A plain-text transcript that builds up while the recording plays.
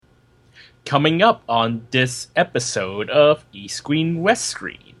Coming up on this episode of East Screen, West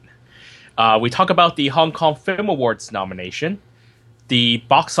Screen, we talk about the Hong Kong Film Awards nomination, the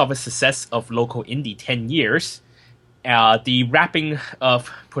box office success of local indie 10 years, the wrapping of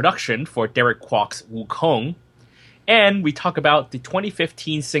production for Derek Kwok's Wukong, and we talk about the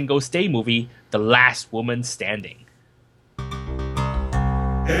 2015 Singles Day movie, The Last Woman Standing.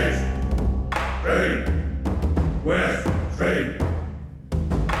 East, Screen, West, Screen.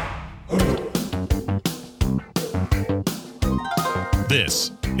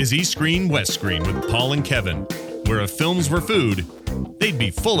 This is East Screen, West Screen with Paul and Kevin, where if films were food, they'd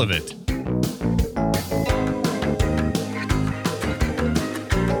be full of it.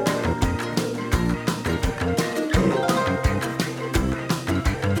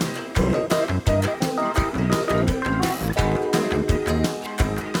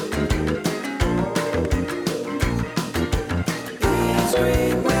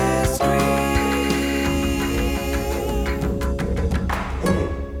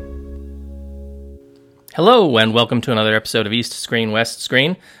 Hello, and welcome to another episode of East Screen, West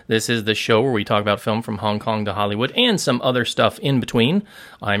Screen. This is the show where we talk about film from Hong Kong to Hollywood and some other stuff in between.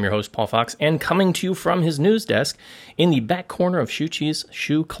 I'm your host, Paul Fox, and coming to you from his news desk in the back corner of Shu Chi's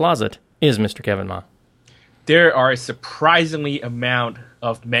shoe closet is Mr. Kevin Ma. There are a surprisingly amount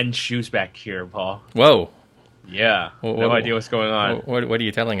of men's shoes back here, Paul. Whoa. Yeah, no idea what's going on. What are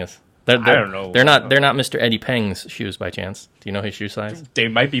you telling us? I don't know. They're not Mr. Eddie Peng's shoes by chance. Do you know his shoe size? They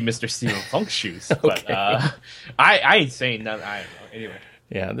might be Mr. Stephen Funk's shoes, Okay. But I ain't saying that. I don't know. Anyway.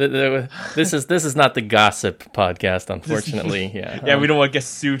 Yeah, this is not the gossip podcast, unfortunately. Yeah, Yeah, we don't want to get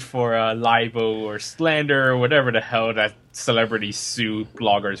sued for libel or slander or whatever the hell that celebrities sue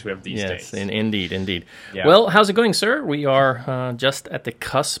bloggers who have these days. Yes, indeed. Yeah. Well, how's it going, sir? We are just at the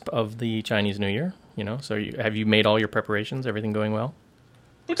cusp of the Chinese New Year. So have you made all your preparations? Everything going well?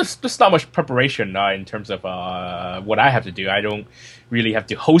 Just not much preparation in terms of what I have to do. I don't really have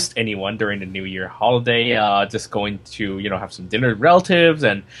to host anyone during the New Year holiday. Just going to have some dinner with relatives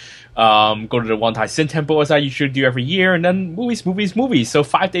and go to the Wan Tai Sin Temple as I usually do every year, and then movies. So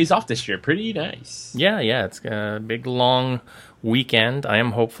 5 days off this year, pretty nice. Yeah, it's a big long weekend. I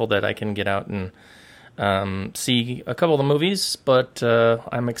am hopeful that I can get out and see a couple of the movies, but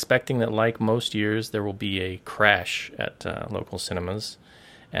I'm expecting that, like most years, there will be a crash at local cinemas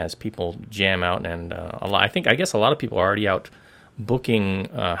as people jam out, and I guess a lot of people are already out booking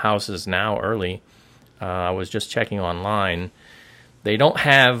houses now early. I was just checking online; they don't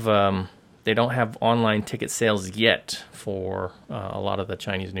have online ticket sales yet for a lot of the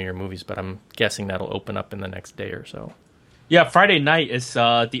Chinese New Year movies, but I'm guessing that'll open up in the next day or so. Yeah, Friday night is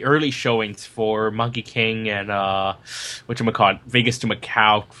the early showings for Monkey King and Vegas to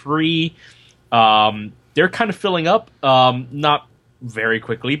Macau 3. They're kind of filling up, not very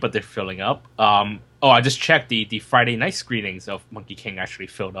quickly, but they're filling up. I just checked the Friday night screenings of Monkey King actually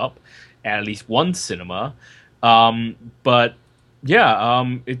filled up at least one cinema. But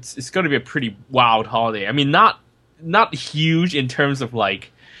yeah, it's going to be a pretty wild holiday. I mean, not huge in terms of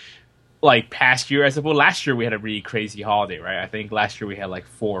like past year. I suppose last year we had a really crazy holiday, right? I think last year we had like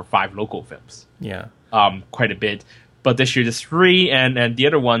 4 or 5 local films. Yeah. Quite a bit. But this year there's 3, and the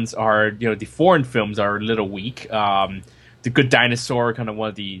other ones are, the foreign films are a little weak. The Good Dinosaur, kind of one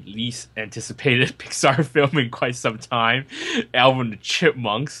of the least anticipated Pixar film in quite some time. Alvin and the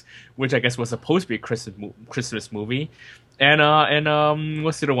Chipmunks, which I guess was supposed to be a Christmas movie. And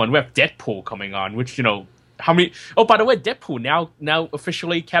what's the other one? We have Deadpool coming on, which, how many... Oh, by the way, Deadpool now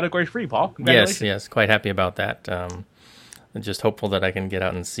officially Category 3, Paul. Congratulations. Yes, quite happy about that. I'm just hopeful that I can get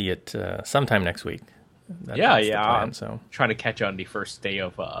out and see it sometime next week. That's the plan, so trying to catch on the first day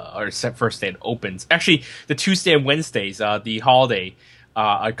of first day it opens. Actually, the Tuesday and Wednesdays, the holiday,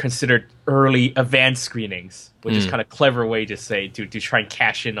 are considered early advanced screenings, which is kind of clever way to say to try and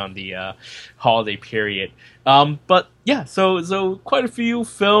cash in on the holiday period. But yeah, so quite a few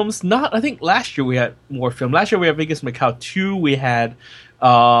films. I think last year we had more film. Last year we had Vegas Macau 2. We had we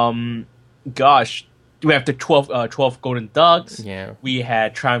have the 12 Golden Ducks. Yeah. We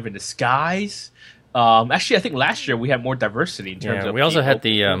had Triumph in the Skies. Actually, I think last year we had more diversity in terms of. We also had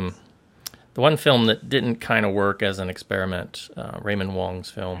the one film that didn't kind of work as an experiment, Raymond Wong's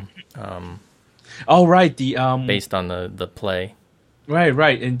film. Right, based on the play.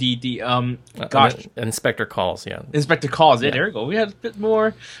 Right, and Inspector Calls, yeah. Inspector Calls, there we go. We had a bit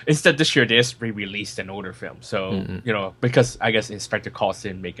more. Instead, this year they just re-released an older film, so because I guess Inspector Calls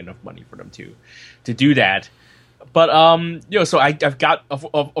didn't make enough money for them to do that. But so I've got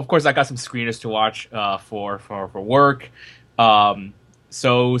of course I got some screeners to watch for work.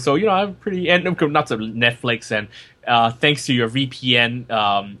 So I'm pretty, and not to Netflix, and thanks to your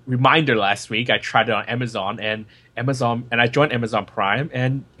VPN reminder last week, I tried it on Amazon, and I joined Amazon Prime,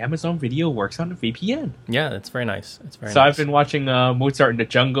 and Amazon Video works on the VPN. Yeah, it's very nice. It's very. So nice. I've been watching Mozart in the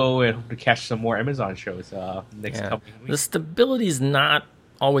Jungle, and hope to catch some more Amazon shows next couple of weeks. The stability is not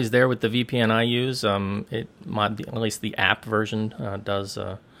always there with the VPN I use. It might be, at least the app version does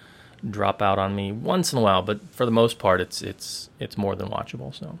drop out on me once in a while, but for the most part, it's more than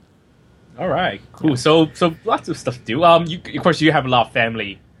watchable. So, all right, cool. Yeah. So lots of stuff to do. Of course, you have a lot of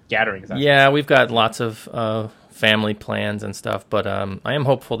family gatherings. Yeah, we've got lots of family plans and stuff, but I am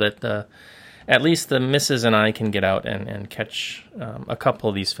hopeful that at least the missus and I can get out and catch a couple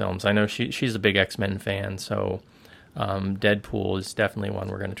of these films. I know she's a big X-Men fan, so Deadpool is definitely one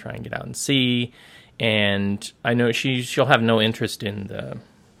we're going to try and get out and see. And I know she'll have no interest in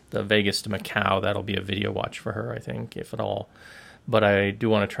the Vegas to Macau. That'll be a video watch for her, I think, if at all. But I do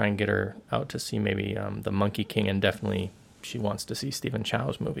want to try and get her out to see maybe the Monkey King, and definitely she wants to see Stephen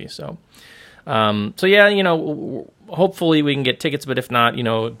Chow's movie. So yeah, hopefully we can get tickets. But if not,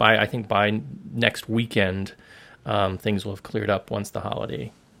 by next weekend, things will have cleared up once the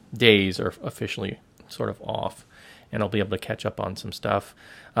holiday days are officially sort of off, and I'll be able to catch up on some stuff.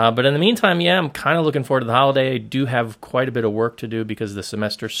 But in the meantime, yeah, I'm kind of looking forward to the holiday. I do have quite a bit of work to do because the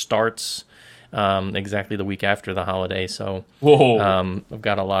semester starts exactly the week after the holiday. So I've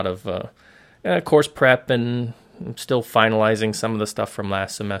got a lot of course prep, and I'm still finalizing some of the stuff from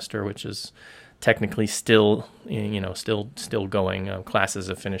last semester, which is technically still going. Classes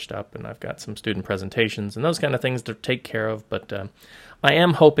have finished up, and I've got some student presentations and those kind of things to take care of. But I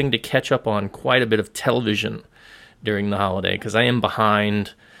am hoping to catch up on quite a bit of television during the holiday, because I am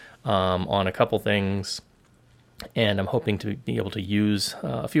behind on a couple things, and I'm hoping to be able to use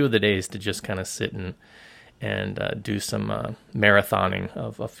a few of the days to just kind of sit and do some marathoning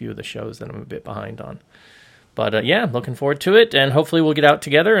of a few of the shows that I'm a bit behind on. But yeah, looking forward to it, and hopefully we'll get out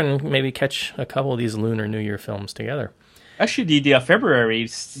together and maybe catch a couple of these Lunar New Year films together. Actually, the February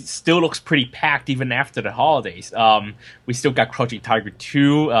still looks pretty packed even after the holidays. We still got Crouching Tiger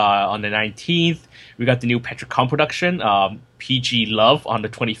 2 on the 19th. We got the new Petra Kong production, PG Love, on the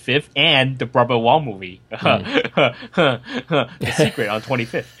 25th, and the Barbara Wong movie, The Secret, on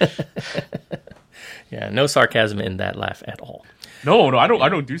 25th. Yeah, no sarcasm in that laugh at all. No, I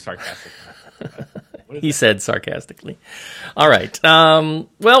don't do sarcasm. He said sarcastically. All right. Well,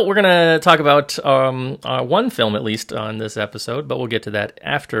 we're going to talk about one film, at least, on this episode, but we'll get to that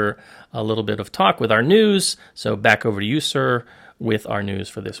after a little bit of talk with our news. So back over to you, sir, with our news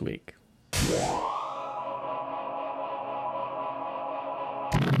for this week.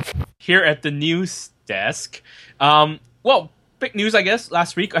 Here at the news desk. Big news, I guess,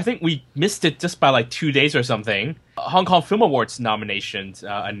 last week. I think we missed it just by like 2 days or something. Hong Kong Film Awards nominations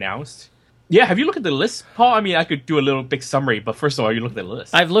announced. Yeah, have you looked at the list, Paul? I mean, I could do a little big summary, but first of all, you looked at the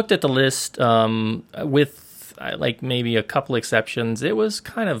list. I've looked at the list with like maybe a couple exceptions. It was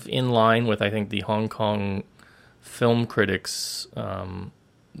kind of in line with, I think, the Hong Kong Film Critics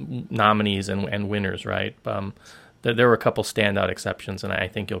nominees and winners, right? There were a couple standout exceptions, and I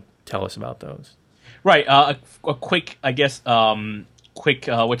think you'll tell us about those. Right. A quick, I guess,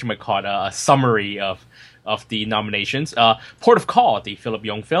 summary of the nominations. Port of Call, the Philip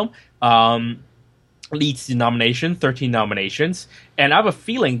Yong film, leads the nomination, 13 nominations. And I have a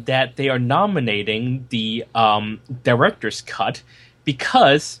feeling that they are nominating the director's cut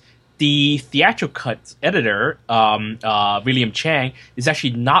because the theatrical cut editor, William Chang, is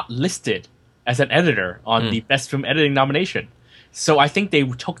actually not listed as an editor on the Best Film Editing nomination. So I think they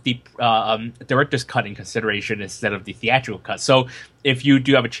took the director's cut in consideration instead of the theatrical cut. So if you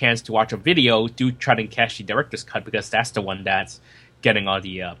do have a chance to watch a video, do try to catch the director's cut, because that's the one that's getting all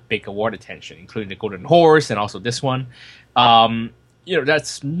the big award attention, including the Golden Horse and also this one.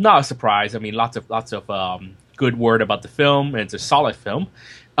 That's not a surprise. I mean, lots of good word about the film, and it's a solid film.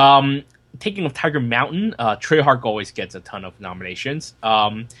 Taking of Tiger Mountain, Trey Hark always gets a ton of nominations.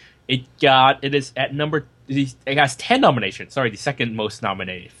 It has 10 nominations. Sorry, the second most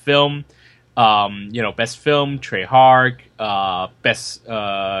nominated film. Best film, Trey Hark. No best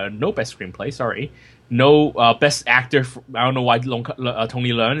screenplay. Sorry, no best actor. I don't know why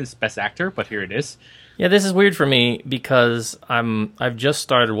Tony Leung is best actor, but here it is. Yeah, this is weird for me because I've just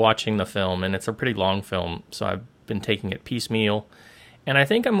started watching the film, and it's a pretty long film, so I've been taking it piecemeal, and I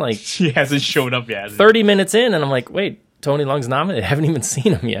think I'm like he hasn't shown up yet. 30 minutes in, and I'm like, wait, Tony Leung's nominated. I haven't even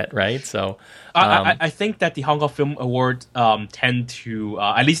seen him yet, right? So I think that the Hong Kong Film Awards tend to,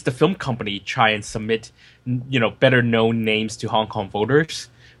 at least the film company, try and submit, better known names to Hong Kong voters.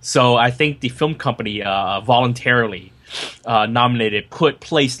 So I think the film company voluntarily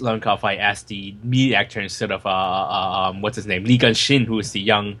placed Leung Ka-fai as the lead actor instead of what's his name, Lee Gun-shin, who is the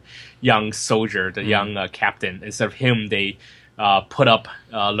young soldier, the young captain. Instead of him, they put up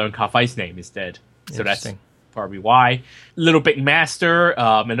Leung Ka-fai's name instead. So that's probably why. Little Big Master,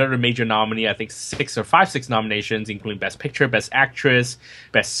 another major nominee, I think 6 nominations, including Best Picture, Best Actress,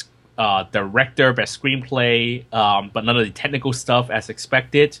 Best Director, Best Screenplay, but none of the technical stuff as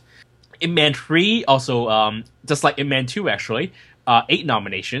expected. Ip Man 3, also, just like Ip Man 2, actually, 8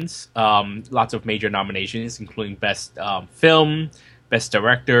 nominations, lots of major nominations, including Best Film, Best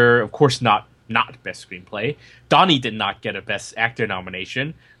Director, of course not Best Screenplay. Donnie did not get a Best Actor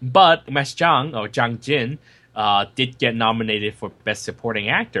nomination, but Mesh Zhang, or Zhang Jin, did get nominated for Best Supporting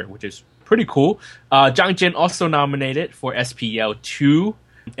Actor, which is pretty cool. Zhang Jin also nominated for SPL 2,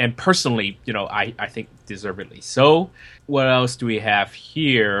 and personally, I think deservedly so. What else do we have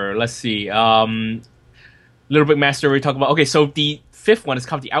here? Let's see. Little Big Master we talked about. Okay, so the fifth one is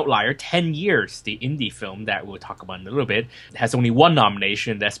called The Outlier, 10 Years, the indie film that we'll talk about in a little bit. It has only one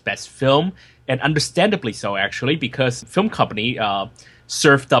nomination, that's Best Film, and understandably so, actually, because film company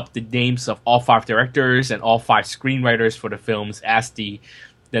served up the names of all 5 directors and all 5 screenwriters for the films as the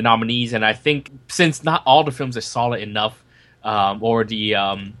nominees. And I think since not all the films are solid enough, or the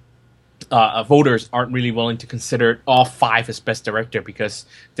voters aren't really willing to consider all 5 as Best Director because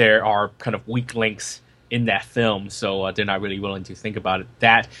there are kind of weak links in that film, so they're not really willing to think about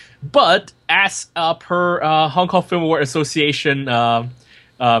that. But as per Hong Kong Film Award Association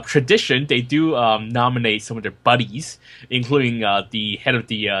tradition, they do nominate some of their buddies, including the head of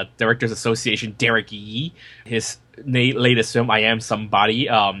the Directors Association, Derek Yee. His latest film, I Am Somebody,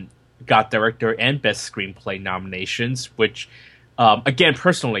 got director and best screenplay nominations, which, again,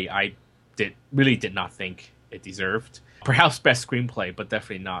 personally, I did not think it deserved. Perhaps best screenplay, but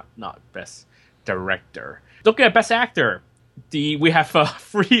definitely not best director. Looking at best actor, we have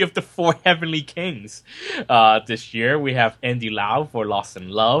 3 of the 4 Heavenly Kings this year. We have Andy Lau for Lost in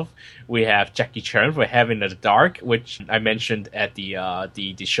Love. We have Jackie Chan for Heaven in the Dark, which I mentioned at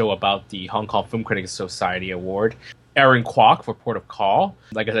the show about the Hong Kong Film Critics Society Award. Aaron Kwok for Port of Call.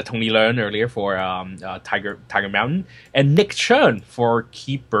 Like I said, Tony Leung earlier for Tiger Mountain. And Nick Chun for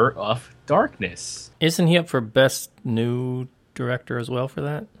Keeper of Darkness. Isn't he up for Best New Director as well for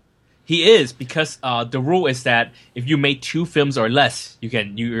that? He is, because the rule is that if you make 2 films or less,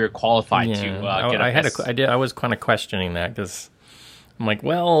 you're qualified to get a best. I was kind of questioning that, because I'm like,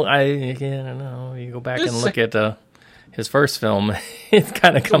 well, I don't know. You go back and look at his first film, it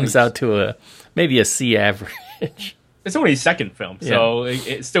kind of comes out to maybe a C average. It's only his second film, so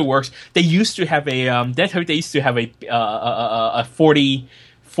it still works. They used to have a 40,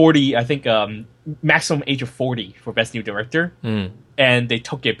 I think, maximum age of 40 for Best New Director, and they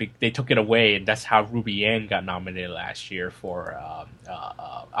took it away, and that's how Ruby Yang got nominated last year for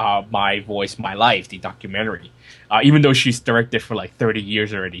My Voice, My Life, the documentary. Even though she's directed for like 30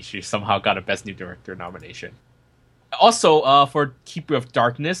 years already, she somehow got a Best New Director nomination. Also, for Keeper of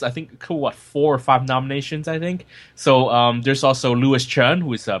Darkness, I think 4 or 5 nominations, I think. So there's also Louis Chen,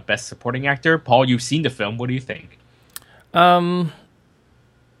 who is Best Supporting Actor. Paul, you've seen the film. What do you think?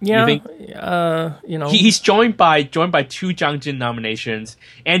 Yeah, he's joined by 2 Zhang Jin nominations,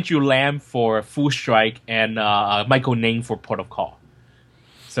 Andrew Lam for Full Strike, and Michael Ning for Port of Call.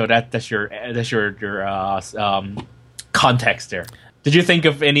 So that's your context there. Did you think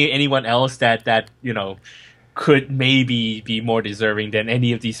of anyone else that could maybe be more deserving than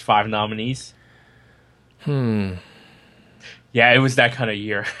any of these 5 nominees? Yeah, it was that kind of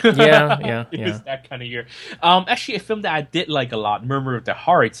year. Yeah. It was that kind of year. Actually, a film that I did like a lot, Murmur of the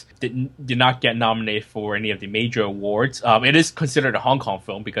Hearts, did not get nominated for any of the major awards. It is considered a Hong Kong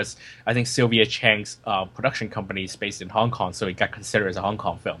film because I think Sylvia Chang's production company is based in Hong Kong, so it got considered as a Hong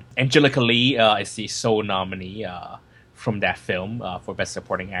Kong film. Angelica Lee is the sole nominee from that film for Best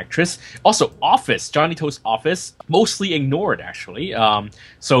Supporting Actress. Also, Office, Johnny To's Office, mostly ignored, actually.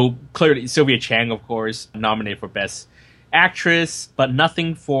 So clearly, Sylvia Chang, of course, nominated for Best Actress, but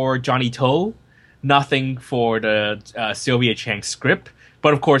nothing for Johnny To, nothing for the Sylvia Chang script.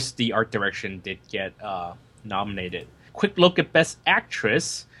 But of course, the art direction did get nominated. Quick look at Best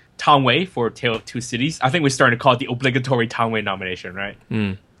Actress, Tang Wei for Tale of Two Cities. I think we're starting to call it the obligatory Tang Wei nomination, right?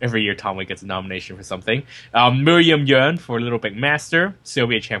 Every year, Tang Wei gets a nomination for something. Miriam Yeung for Little Big Master,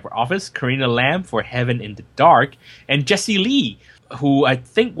 Sylvia Chang for Office, Karina Lam for Heaven in the Dark, and Jessie Lee, who I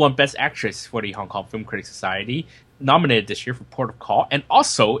think won Best Actress for the Hong Kong Film Critics Society, nominated this year for Port of Call, and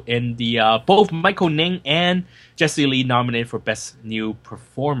also in the both Michael Ning and Jessie Lee nominated for Best New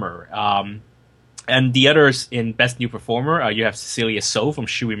Performer. And the others in Best New Performer, you have Cecilia So from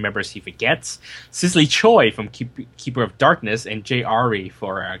She Remembers, He Forgets, Cicely Choi from Keeper of Darkness, and Jay Ari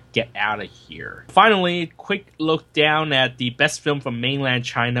for Get Out of Here. Finally, quick look down at the best film from mainland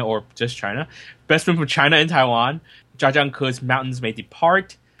China, or just China. Best film from China and Taiwan. Jia Zhang Ke's Mountains May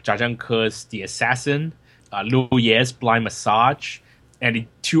Depart, Jia Zhang Ke's The Assassin, Liu Ye's Blind Massage, and the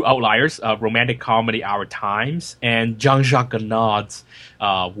two outliers, romantic comedy Our Times, and Jean-Jacques Gounod's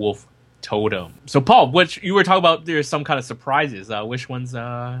Wolf Totem. So, Paul, which you were talking about, there's some kind of surprises. Which ones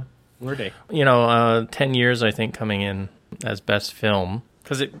were they? 10 years, I think, coming in as best film,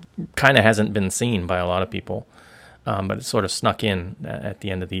 because it kind of hasn't been seen by a lot of people, but it sort of snuck in at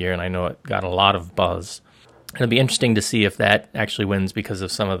the end of the year, and I know it got a lot of buzz. It'll be interesting to see if that actually wins because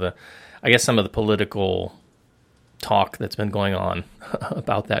of some of the political talk that's been going on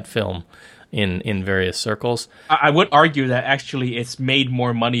about that film in various circles. I would argue that actually it's made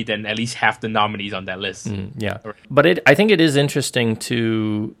more money than at least half the nominees on that list. Yeah, but I think it is interesting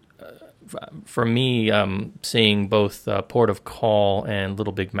to, for me, seeing both Port of Call and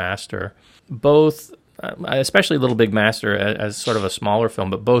Little Big Master, both, especially Little Big Master as sort of a smaller film,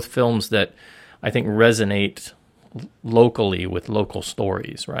 but both films that I think resonate locally with local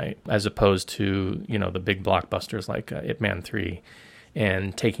stories, right? As opposed to, the big blockbusters like Ip Man 3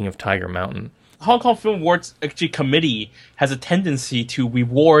 and Taking of Tiger Mountain. Hong Kong Film Awards actually committee has a tendency to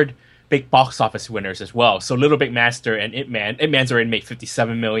reward big box office winners as well. So Little Big Master and Ip Man. Ip Man's already made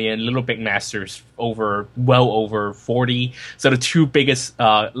 57 million. Little Big Master's well over 40. So the two biggest,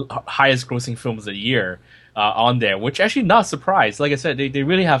 highest grossing films of the year on there, which actually not surprised. Like I said, they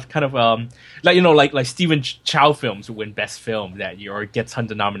really have kind of like Stephen Chow films who win Best Film that year or get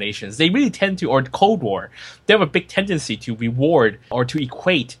tons of nominations. They really tend to, or Cold War, they have a big tendency to reward or to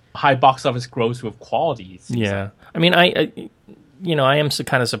equate high box office gross with quality. Yeah, I mean, I am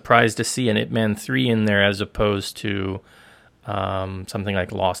kind of surprised to see an Ip Man 3 in there as opposed to something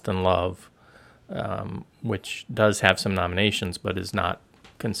like Lost in Love, which does have some nominations but is not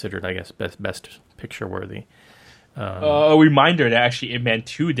considered, I guess, best picture worthy. A reminder that actually Ip Man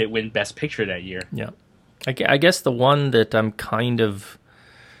 2 did win Best Picture that year. Yeah. I guess the one that I'm kind of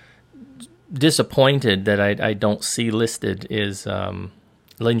disappointed that I don't see listed is Lin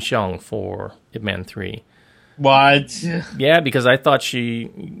Xiong for Ip Man 3. What? Yeah, because I thought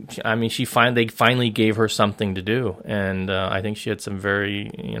they finally gave her something to do, and I think she had a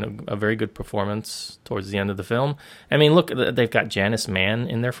very good performance towards the end of the film. I mean, look, they've got Janice Mann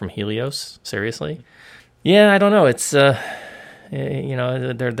in there from Helios. Seriously, yeah, I don't know. It's there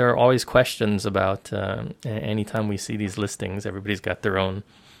are always questions about anytime we see these listings. Everybody's got their own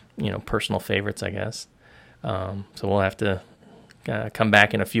personal favorites, I guess. So we'll have to come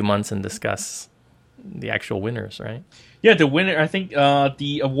back in a few months and discuss the actual winners, right? Yeah, the winner, I think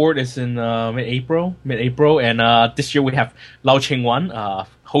the award is in mid-April, and this year we have Lau Ching-wan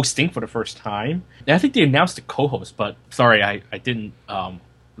hosting for the first time. And I think they announced the co-host, but sorry, I didn't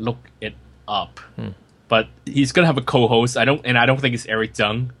look it up. But he's gonna have a co-host. I don't think it's Eric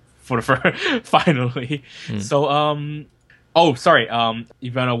Zhang for the finally. So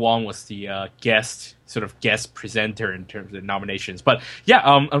Ivana Wong was the guest presenter in terms of nominations. But yeah,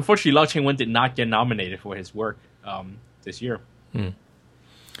 unfortunately, Lau Ching-wan did not get nominated for his work this year.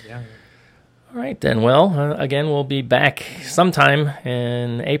 Yeah. All right, then. Well, again, we'll be back sometime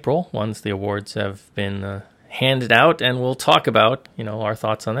in April once the awards have been handed out, and we'll talk about our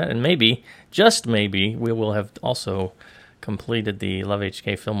thoughts on that, and maybe, just maybe, we will have also completed the Love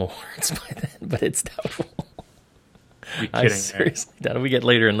HK Film Awards by then, but it's doubtful. I seriously doubt it. We get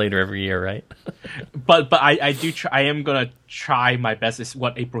later and later every year, right? but I do. I am gonna try my best. It's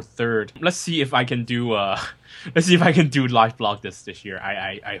April 3rd. Let's see if I can do. Let's see if I can do live blog this year.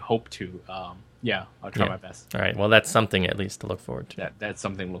 I hope to. Yeah, I'll try my best. All right. Well, that's something at least to look forward to. That's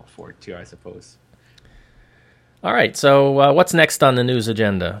something to look forward to, I suppose. All right. So, what's next on the news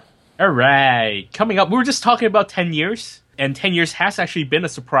agenda? All right. Coming up, we were just talking about 10 years. And 10 years has actually been a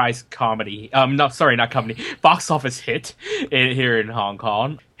surprise comedy. Not comedy. Box office hit here in Hong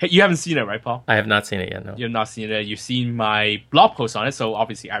Kong. Hey, you haven't seen it, right, Paul? I have not seen it yet, no. You have not seen it. You've seen my blog post on it, so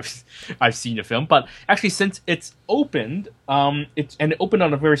obviously I've seen the film. But actually, since it's opened, it opened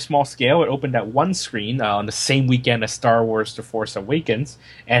on a very small scale. It opened at one screen on the same weekend as Star Wars: The Force Awakens,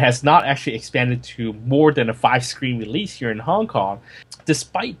 and has not actually expanded to more than a 5-screen release here in Hong Kong.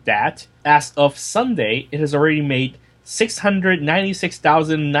 Despite that, as of Sunday, it has already made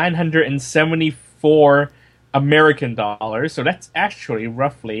 $696,974 American dollars. So that's actually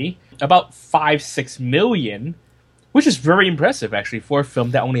roughly about 5-6 million which is very impressive actually for a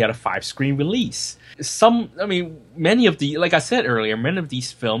film that only had a 5-screen release. Many of like I said earlier, many of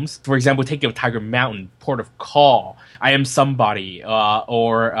these films, for example, take Tiger Mountain, Port of Call, I Am Somebody,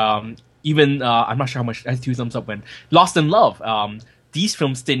 or even I'm not sure how much I had 2 thumbs up when Lost in Love. These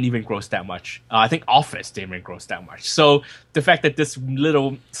films didn't even gross that much. I think Office didn't even gross that much. So the fact that this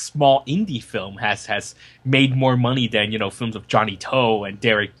little small indie film has made more money than films of Johnny To and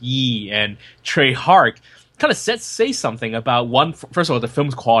Derek Yee and Trey Hark kind of say something about first of all, the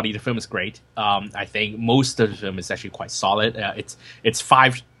film's quality. The film is great. I think most of the film is actually quite solid. It's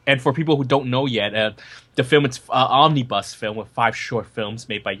 5, and for people who don't know yet, the film is an omnibus film with 5 short films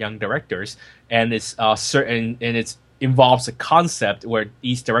made by young directors, and it's involves a concept where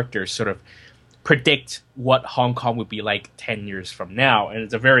these directors sort of predict what Hong Kong would be like 10 years from now, and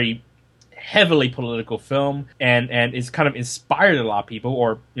it's a very heavily political film, and it's kind of inspired a lot of people,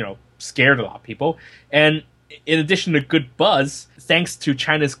 or scared a lot of people. And in addition to good buzz, thanks to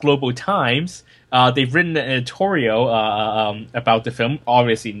China's Global Times, they've written an editorial about the film,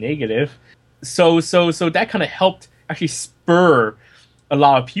 obviously negative. So that kind of helped actually spur a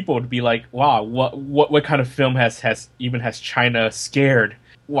lot of people to be like, wow, what kind of film has China scared?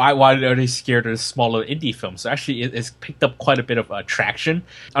 Why are they scared of the smaller indie films? So actually, it's picked up quite a bit of traction.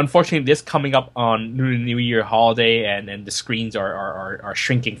 Unfortunately, this coming up on New Year holiday, and the screens are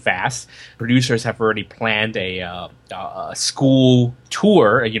shrinking fast. Producers have already planned a school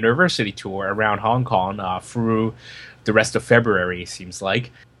tour, a university tour around Hong Kong through the rest of February, it seems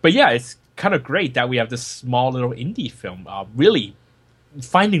like. But yeah, it's kind of great that we have this small little indie film really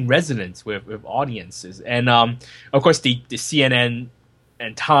finding resonance with audiences. And of course, the CNN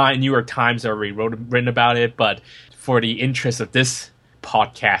and New York Times already written about it, but for the interest of this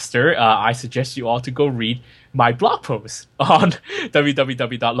podcaster, I suggest you all to go read my blog post on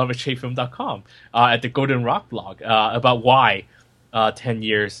www.loveofchefilm.com at the Golden Rock blog about why 10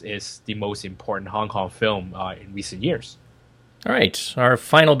 years is the most important Hong Kong film in recent years. All right, our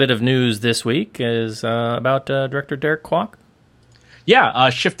final bit of news this week is about director Derek Kwok. Yeah,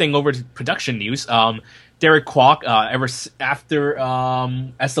 shifting over to production news. Derek Kwok, ever after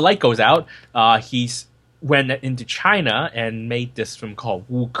As the Light Goes Out, he's went into China and made this film called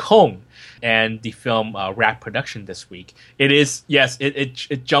Wukong, and the film wrapped production this week.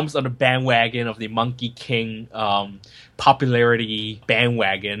 It jumps on the bandwagon of the Monkey King popularity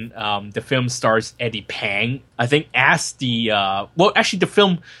bandwagon. The film stars Eddie Peng, I think, as the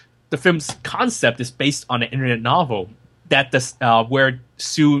film's concept is based on an internet novel that where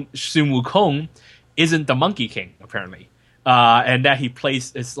Sun Wukong isn't the Monkey King, apparently. And that he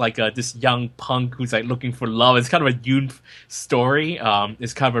plays is like this young punk who's like looking for love. It's kind of a youth story.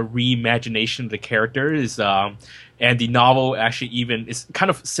 It's kind of a reimagination of the characters. And the novel actually even is kind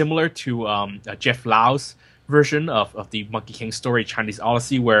of similar to Jeff Lau's version of the Monkey King story, Chinese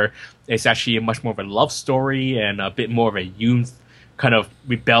Odyssey, where it's actually a much more of a love story and a bit more of a youth kind of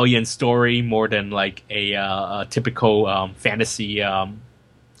rebellion story, more than like a typical fantasy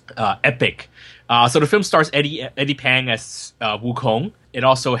epic. So the film stars Eddie Peng as Wukong. It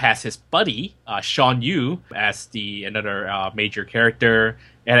also has his buddy Sean Yu as another major character,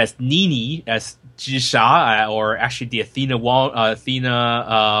 and as Nini as Jisha, or actually the Athena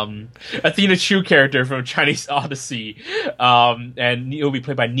Chu character from Chinese Odyssey, and it will be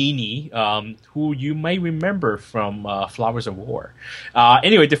played by Nini, who you may remember from Flowers of War.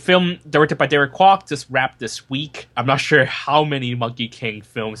 Anyway, the film, directed by Derek Kwok, just wrapped this week. I'm not sure how many Monkey King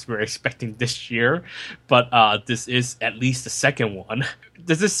films we're expecting this year, but this is at least the second one.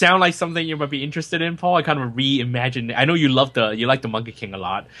 Does this sound like something you might be interested in, Paul? I kind of reimagined. I know you like the Monkey King a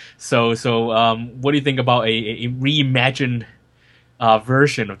lot. So what do you think about a reimagined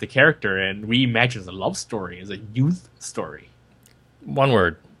version of the character, and reimagines a love story as a youth story? One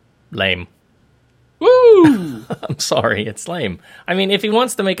word: lame. Woo! I'm sorry, it's lame. I mean, if he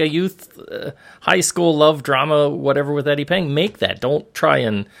wants to make a youth high school love drama, whatever, with Eddie Peng, make that. Don't try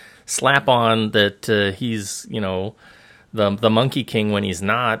and slap on that he's, the Monkey King when he's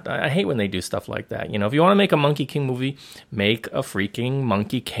not. I hate when they do stuff like that. If you want to make a Monkey King movie, make a freaking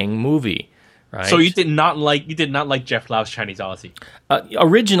Monkey King movie, right? So you did not like Jeff Lau's Chinese Odyssey?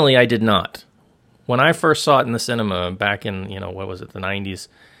 Originally, I did not. When I first saw it in the cinema back in, what was it, the 90s,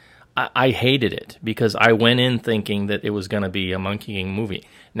 I hated it because I went in thinking that it was going to be a Monkey King movie.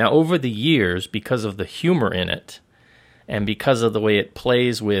 Now, over the years, because of the humor in it, and because of the way it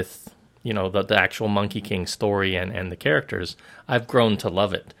plays with the actual Monkey King story and the characters, I've grown to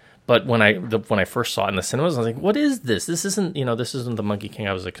love it. But when I first saw it in the cinemas, I was like, "What is this? This isn't the Monkey King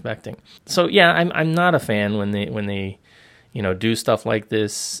I was expecting." So yeah, I'm not a fan when they do stuff like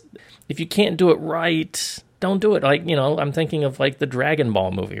this. If you can't do it right, Don't do it. Like, I'm thinking of like the Dragon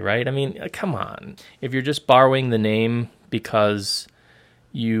Ball movie, right? I mean, come on. If you're just borrowing the name because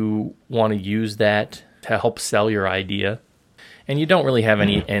you want to use that to help sell your idea, and you don't really have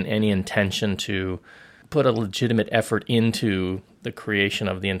any intention to put a legitimate effort into the creation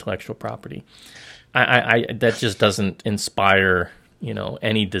of the intellectual property, I that just doesn't inspire,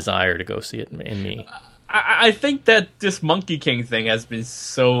 any desire to go see it in me. I think that this Monkey King thing has been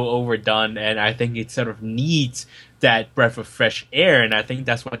so overdone, and I think it sort of needs that breath of fresh air, and I think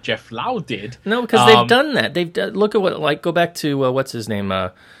that's what Jeff Lau did. No, because they've done that. Look at what, go back to what's his name,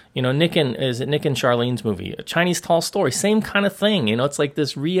 Nick and Charlene's movie, A Chinese Tall Story, same kind of thing. It's like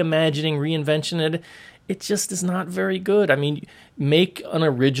this reimagining, reinvention. It just is not very good. I mean, make an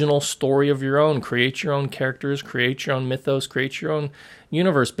original story of your own, create your own characters, create your own mythos, create your own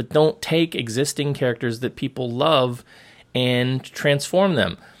universe, but don't take existing characters that people love and transform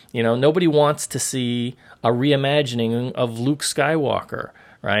them. Nobody wants to see a reimagining of Luke Skywalker,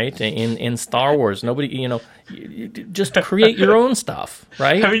 right? In Star Wars, nobody, just create your own stuff,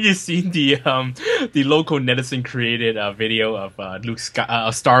 right? Haven't you seen the local netizen created video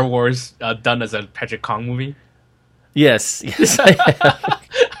of Star Wars done as a Patrick Kong movie? Yes, I have.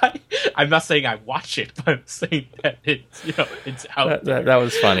 I'm not saying I watch it, but I'm saying that it's out. That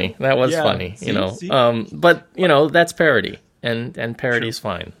was funny. That was funny. See? But that's parody. And parody's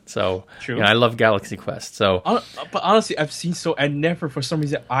fine. So I love Galaxy Quest. So, but honestly, for some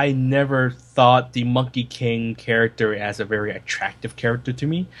reason, I never thought the Monkey King character as a very attractive character to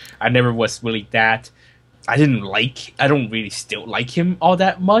me. I never was really that. I don't really still like him all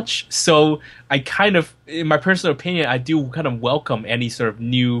that much. So I kind of, in my personal opinion, I do kind of welcome any sort of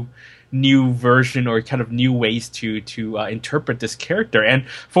new version or kind of new ways to interpret this character. And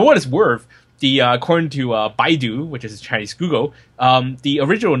for what it's worth, according to Baidu, which is Chinese Google, the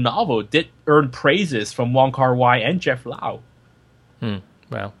original novel did earn praises from Wong Kar-wai and Jeff Lau.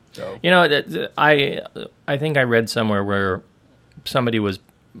 Wow. So. I think I read somewhere where somebody was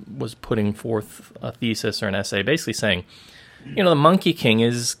putting forth a thesis or an essay basically saying, the Monkey King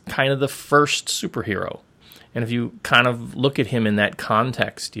is kind of the first superhero. And if you kind of look at him in that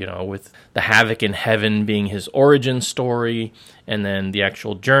context, with the Havoc in Heaven being his origin story, and then the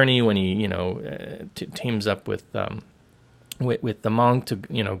actual journey when he, teams up with the monk to,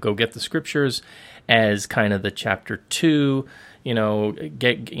 go get the scriptures as kind of the chapter 2,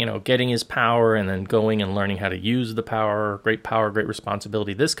 getting his power and then going and learning how to use the power, great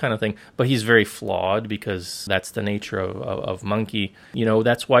responsibility, this kind of thing. But he's very flawed because that's the nature of Monkey.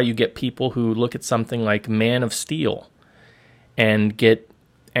 That's why you get people who look at something like Man of Steel and get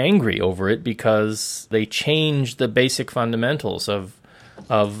angry over it because they change the basic fundamentals of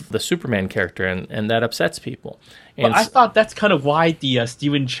the Superman character, and that upsets people. And I thought that's kind of why the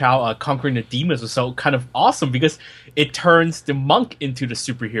Stephen Chow Conquering the Demons was so kind of awesome, because it turns the monk into the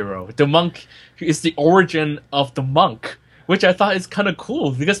superhero. The monk is the origin of the monk, which I thought is kind of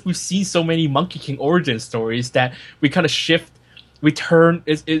cool, because we've seen so many Monkey King origin stories that we kind of shift. We turn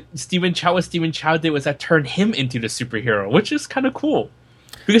Stephen Chow did was that turn him into the superhero, which is kind of cool.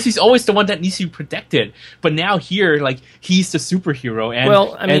 Because he's always the one that needs to be protected. But now here, he's the superhero.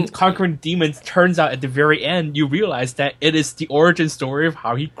 And, and Conquering Demons turns out at the very end, you realize that it is the origin story of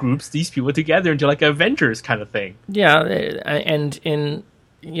how he groups these people together into an Avengers kind of thing. Yeah, and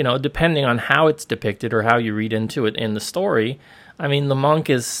depending on how it's depicted or how you read into it in the story, I mean, the monk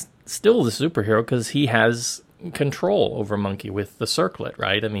is still the superhero because he has control over Monkey with the circlet,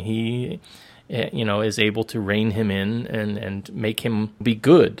 right? I mean, he is able to rein him in and make him be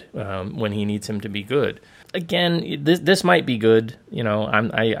good when he needs him to be good. Again, this might be good. I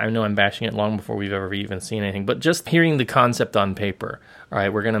know I'm bashing it long before we've ever even seen anything, but just hearing the concept on paper. All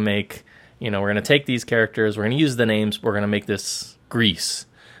right, we're gonna make, we're gonna take these characters, we're gonna use the names, we're gonna make this Grease.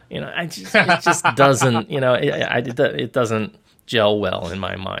 It just doesn't. It doesn't gel well in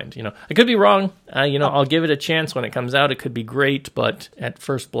my mind. I could be wrong. I'll give it a chance when it comes out. It could be great, but at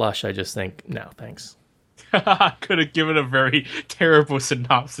first blush, I just think, no, thanks. I could have given a very terrible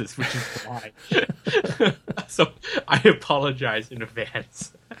synopsis, which is why. So I apologize in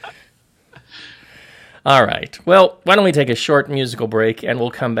advance. All right. Well, why don't we take a short musical break, and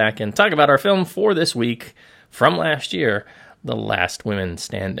we'll come back and talk about our film for this week from last year, The Last Women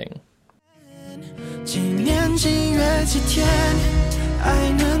Standing. 几年几月几天，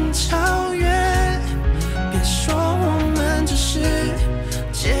爱能超越？别说我们只是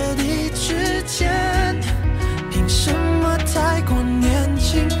姐弟之间，凭什么太过年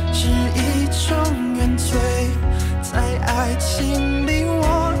轻是一种原罪？在爱情里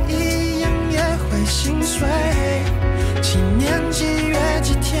我一样也会心碎。几年几月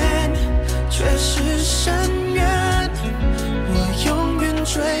几天，却是深渊，我永远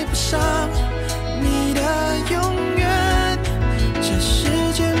追不上你的永远。这世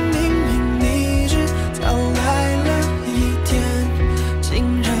界明明你只早来了一点，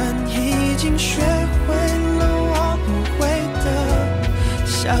竟然已经学会了我不会的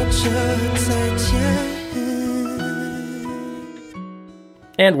笑着再见。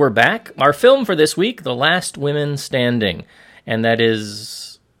And we're back. Our film for this week, The Last Women Standing. And that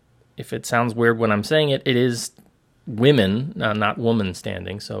is, if it sounds weird when I'm saying it, it is women, not woman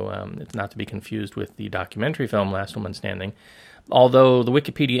standing. So it's not to be confused with the documentary film Last Woman Standing. Although the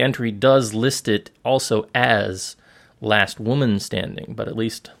Wikipedia entry does list it also as Last Woman Standing. But at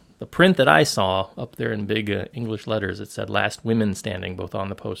least the print that I saw up there in big English letters, it said Last Women Standing, both on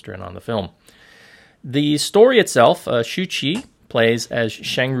the poster and on the film. The story itself, Xu Qi plays as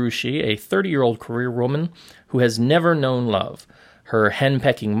Sheng Rushi, a 30-year-old career woman who has never known love. Her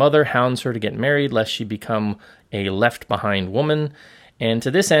hen-pecking mother hounds her to get married lest she become a left-behind woman, and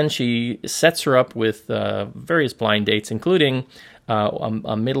to this end she sets her up with various blind dates, including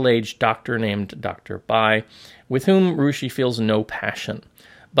a middle-aged doctor named Dr. Bai, with whom Rushi feels no passion.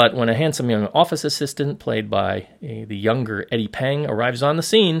 But when a handsome young office assistant, played by the younger Eddie Peng, arrives on the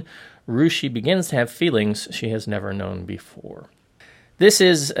scene, Rushi begins to have feelings she has never known before. This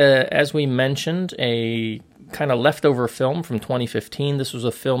is, as we mentioned, a kind of leftover film from 2015. This was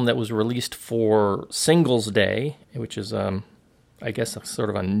a film that was released for Singles Day, which is, I guess,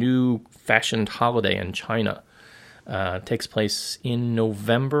 sort of a new fashioned holiday in China. It takes place in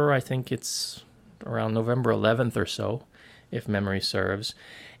November. I think it's around November 11th or so, if memory serves.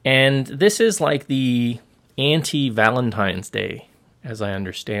 And this is like the anti-Valentine's Day, as I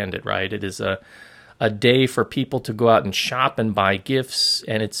understand it, right? It is a day for people to go out and shop and buy gifts,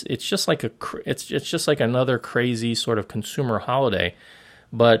 and it's just like it's just like another crazy sort of consumer holiday.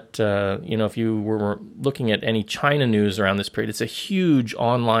 But if you were looking at any China news around this period, it's a huge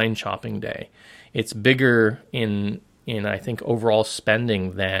online shopping day. It's bigger in I think overall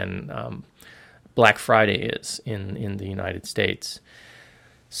spending than Black Friday is in the United States.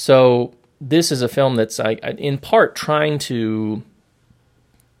 So this is a film that's in part trying to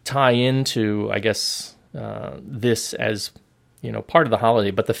tie into, I guess, this as, part of the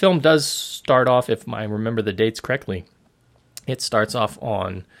holiday. But the film does start off, if I remember the dates correctly, it starts off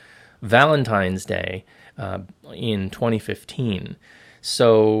on Valentine's Day in 2015.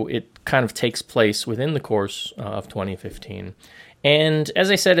 So it kind of takes place within the course of 2015. And as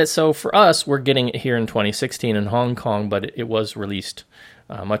I said, so for us, we're getting it here in 2016 in Hong Kong, but it was released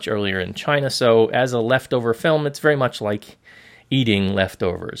much earlier in China. So as a leftover film, it's very much like eating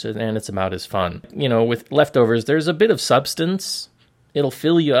leftovers, and it's about as fun. With leftovers, there's a bit of substance. It'll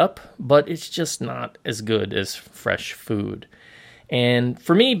fill you up, but it's just not as good as fresh food. And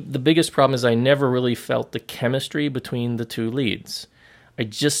for me, the biggest problem is I never really felt the chemistry between the two leads. I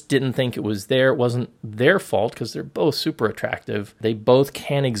just didn't think it was there. It wasn't their fault because they're both super attractive. They both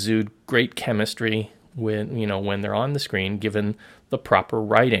can exude great chemistry when they're on the screen, given the proper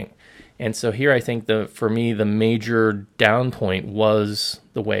writing. And so here I think for me, the major down point was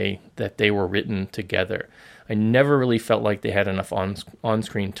the way that they were written together. I never really felt like they had enough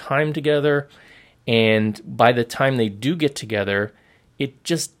on-screen time together. And by the time they do get together, it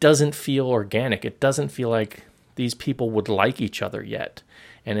just doesn't feel organic. It doesn't feel like these people would like each other yet.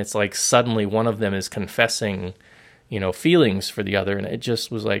 And it's like suddenly one of them is confessing, feelings for the other. And it just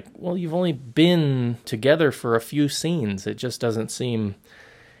was like, well, you've only been together for a few scenes. It just doesn't seem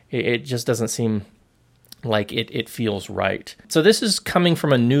like it feels right. So this is coming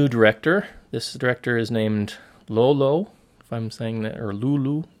from a new director. This director is named Luo, if I'm saying that, or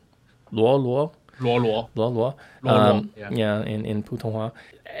Lulu. Luo. Yeah, in Putonghua.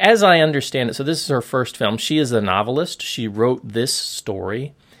 As I understand it, so this is her first film. She is a novelist. She wrote this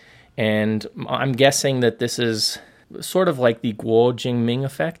story. And I'm guessing that this is sort of like the Guo Jingming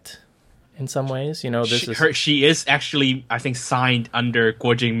effect in some ways. She is actually, I think, signed under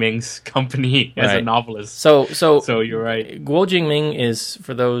Guo Jingming's company as a novelist. So you're right. Guo Jingming is,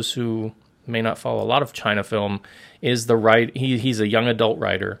 for those who may not follow a lot of China film, is he's a young adult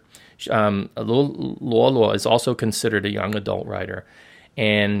writer. Luo is also considered a young adult writer.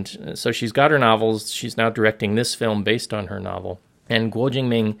 And so she's got her novels. She's now directing this film based on her novel. And Guo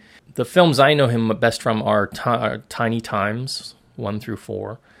Jingming, the films I know him best from are Tiny Times, 1 through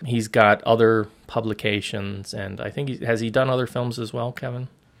 4. He's got other publications, and I think has he done other films as well, Kevin?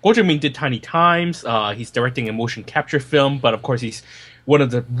 Guo Jingming did Tiny Times. He's directing a motion capture film, but of course he's one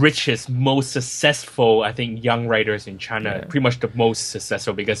of the richest, most successful, I think, young writers in China. Yeah. Pretty much the most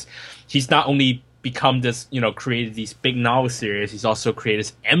successful because he's not only become this, created these big novel series. He's also created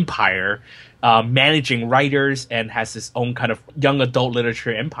this empire, managing writers, and has his own kind of young adult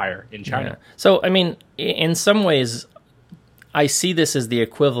literature empire in China. Yeah. So, I mean, in some ways, I see this as the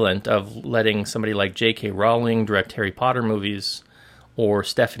equivalent of letting somebody like J.K. Rowling direct Harry Potter movies, or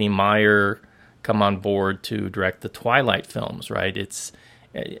Stephenie Meyer come on board to direct the Twilight films, right?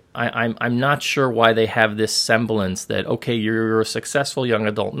 I'm not sure why they have this semblance that, okay, you're a successful young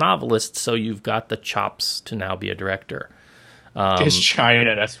adult novelist, so you've got the chops to now be a director. It's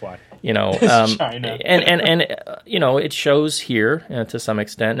China, that's why. China. and it shows here to some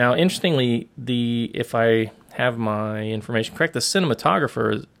extent. Now, interestingly, if I have my information correct, the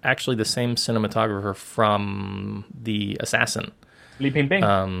cinematographer is actually the same cinematographer from The Assassin. Li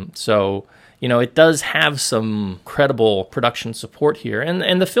Pingping. So, it does have some credible production support here,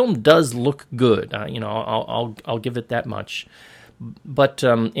 and the film does look good. I'll give it that much. But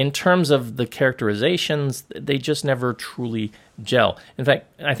in terms of the characterizations, they just never truly gel. In fact,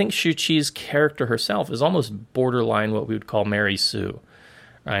 I think Shu Qi's character herself is almost borderline what we would call Mary Sue,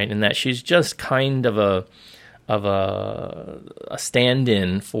 right? In that she's just kind of a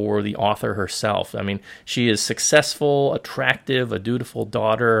stand-in for the author herself. I mean, she is successful, attractive, a dutiful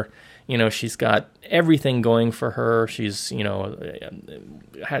daughter. She's got everything going for her. She's,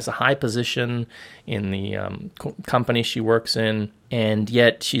 has a high position in the company she works in, and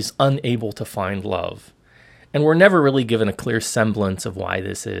yet she's unable to find love. And we're never really given a clear semblance of why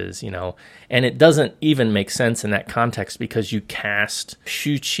this is, And it doesn't even make sense in that context because you cast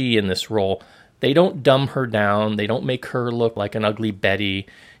Shu Qi in this role. They don't dumb her down. They don't make her look like an ugly Betty.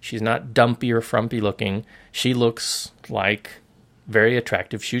 She's not dumpy or frumpy looking. She looks like very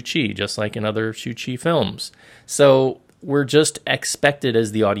attractive Shu Qi, just like in other Shu Qi films. So we're just expected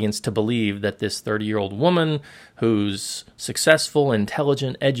as the audience to believe that this 30-year-old woman who's successful,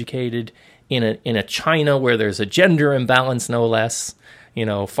 intelligent, educated, in a China where there's a gender imbalance, no less,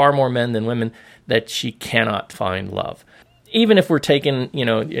 far more men than women, that she cannot find love. Even if we're taken,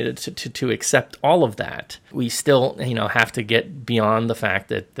 to accept all of that, we still, have to get beyond the fact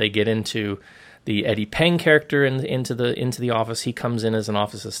that they get into the Eddie Peng character into the office. He comes in as an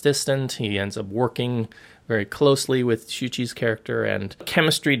office assistant. He ends up working very closely with Shu Qi's character, and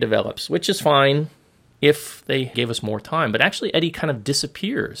chemistry develops, which is fine if they gave us more time. But actually, Eddie kind of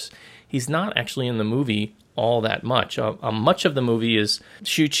disappears. He's not actually in the movie all that much. Much of the movie is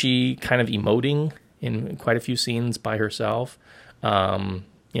Shu Qi kind of emoting in quite a few scenes by herself,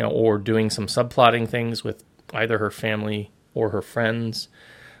 or doing some subplotting things with either her family or her friends.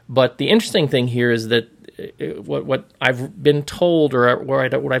 But the interesting thing here is that what I've been told, or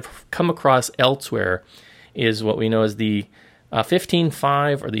what I've come across elsewhere, is what we know as the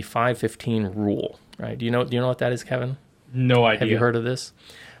 15-5 or the 5-15 rule. Right? Do you know what that is, Kevin? No idea. Have you heard of this?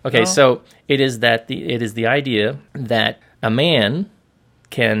 Okay, No. So it is the idea that a man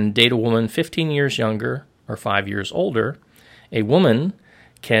can date a woman 15 years younger or 5 years older. A woman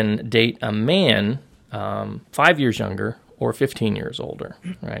can date a man 5 years younger or 15 years older,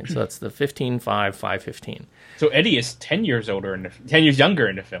 right? So that's the 15-5, 5-15. So Eddie is 10 years older 10 years younger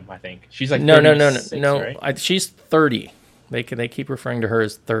in the film, I think. She's like No, 36, right? She's 30. They keep referring to her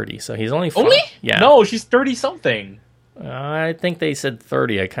as 30. So he's only 5. Only? Yeah. No, she's 30 something. I think they said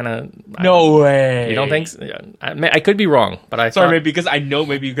 30. No way. You don't think so? I could be wrong, but I Sorry, thought, maybe because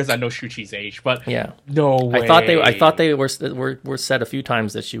I know Shu Qi's age, but yeah. no way. I thought they were said a few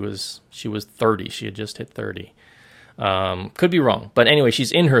times that she was 30. She had just hit 30. Could be wrong, but anyway,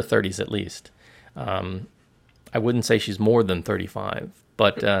 she's in her 30s at least. I wouldn't say she's more than 35,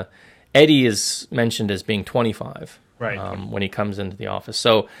 but Eddie is mentioned as being 25, right? When he comes into the office.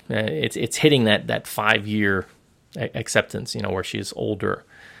 So it's hitting that 5-year acceptance, where she's older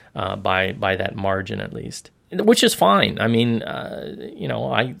by that margin at least, which is fine. I mean,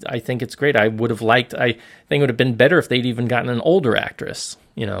 I think it's great. I think it would have been better if they'd even gotten an older actress,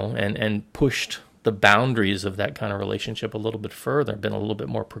 and pushed the boundaries of that kind of relationship a little bit further, been a little bit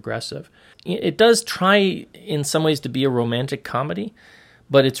more progressive. It does try in some ways to be a romantic comedy,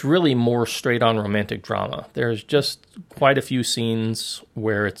 but it's really more straight-on romantic drama. There's just quite a few scenes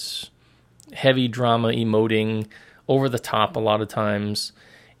where it's heavy drama, emoting, over the top a lot of times,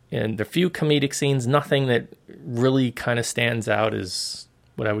 and a few comedic scenes, nothing that really kind of stands out as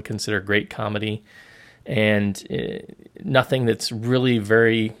what I would consider great comedy, and nothing that's really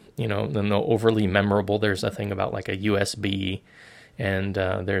very, no overly memorable. There's a thing about like a USB, and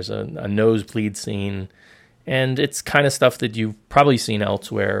there's a nosebleed scene, and it's kind of stuff that you've probably seen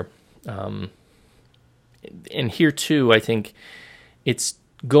elsewhere. And here too, I think it's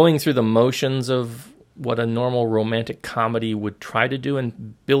going through the motions of what a normal romantic comedy would try to do,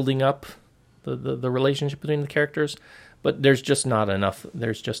 and building up the relationship between the characters, but there's just not enough.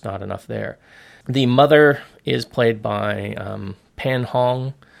 There's just not enough there. The mother is played by Pan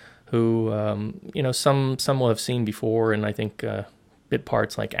Hong, who some will have seen before, and I think bit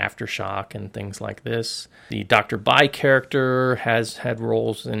parts like Aftershock and things like this. The Dr. Bai character has had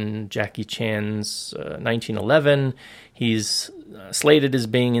roles in Jackie Chan's 1911. He's slated as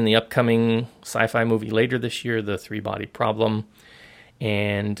being in the upcoming sci-fi movie later this year, The Three-Body Problem.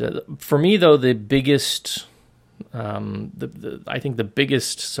 And for me, though, the biggest, I think the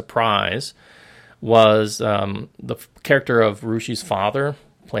biggest surprise was the character of Rushi's father,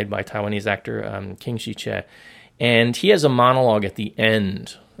 played by Taiwanese actor King Shi-che. And he has a monologue at the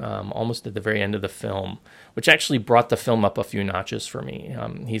end, almost at the very end of the film, which actually brought the film up a few notches for me.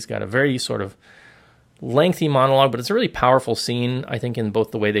 He's got a very sort of lengthy monologue, but it's a really powerful scene, I think, in both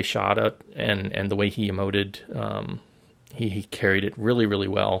the way they shot it and the way he emoted. He carried it really, really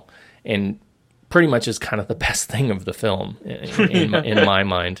well, and pretty much is kind of the best thing of the film in my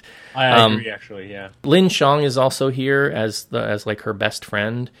mind. I agree, actually, yeah. Lin Shang is also here as like her best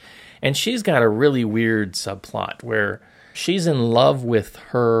friend, and she's got a really weird subplot where she's in love with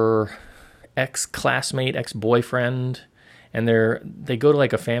her ex-classmate, ex-boyfriend, and they go to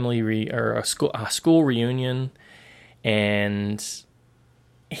like a family or a school reunion, and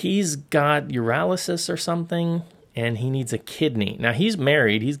he's got urolosis or something, and he needs a kidney. Now, he's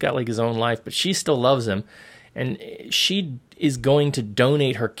married, he's got like his own life, but she still loves him, and she is going to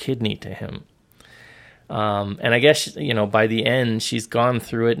donate her kidney to him. And I guess, by the end, she's gone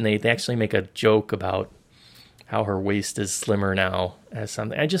through it, and they actually make a joke about how her waist is slimmer now as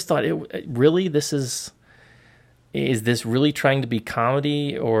something. I just thought, really, is this really trying to be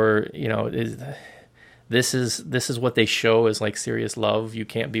comedy, or, this is what they show as like serious love? You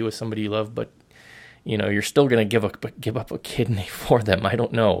can't be with somebody you love, but you're still going to give up a kidney for them. I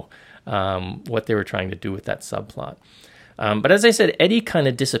don't know what they were trying to do with that subplot. But as I said, Eddie kind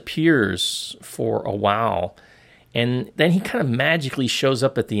of disappears for a while, and then he kind of magically shows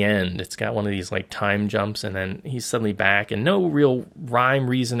up at the end. It's got one of these like time jumps, and then he's suddenly back, and no real rhyme,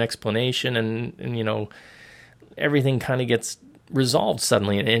 reason, explanation, and everything kind of gets resolved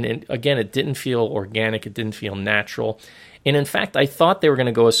suddenly. And again, it didn't feel organic. It didn't feel natural. And in fact, I thought they were going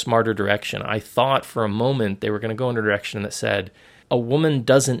to go a smarter direction. I thought for a moment they were going to go in a direction that said, a woman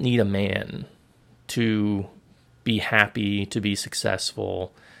doesn't need a man to be happy, to be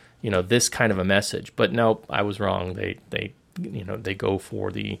successful, this kind of a message. But no, I was wrong. They go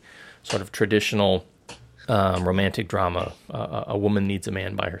for the sort of traditional romantic drama, a woman needs a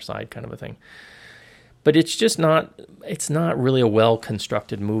man by her side kind of a thing. But it's not really a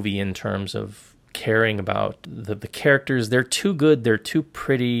well-constructed movie in terms of caring about the characters. They're too good, they're too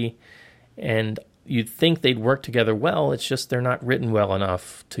pretty, and you'd think they'd work together well. It's just they're not written well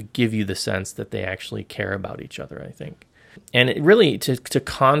enough to give you the sense that they actually care about each other, I think. And it really, to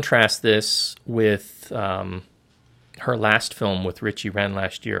contrast this with her last film with Richie Ren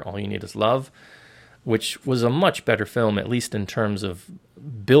last year, All You Need Is Love, which was a much better film, at least in terms of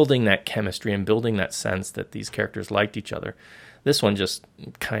building that chemistry and building that sense that these characters liked each other. This one just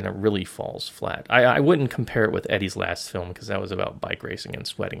kind of really falls flat. I wouldn't compare it with Eddie's last film, because that was about bike racing and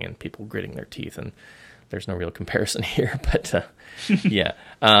sweating and people gritting their teeth, and there's no real comparison here. But yeah,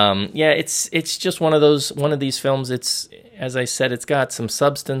 it's just one of these films. It's, as I said, it's got some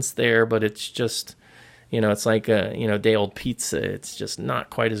substance there, but it's just, it's like a day old pizza. It's just not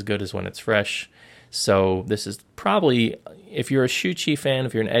quite as good as when it's fresh. So this is probably, if you're a Shu-Qi fan,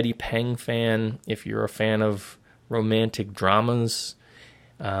 if you're an Eddie Peng fan, if you're a fan of romantic dramas,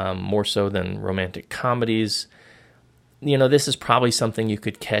 more so than romantic comedies, this is probably something you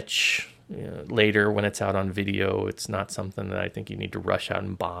could catch later when it's out on video. It's not something that I think you need to rush out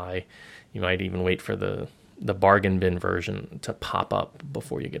and buy. You might even wait for the bargain bin version to pop up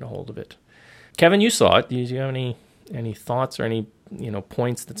before you get a hold of it. Kevin, you saw it. Do you have any thoughts or any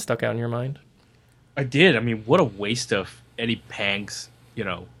points that stuck out in your mind? I did. I mean, what a waste of Eddie Peng's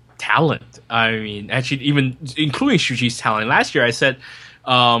talent. I mean, actually, even including Shu-Qi's talent. Last year, I said,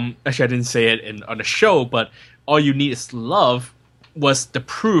 actually, I didn't say it on the show, but All You Need Is Love was the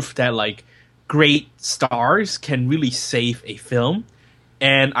proof that like great stars can really save a film.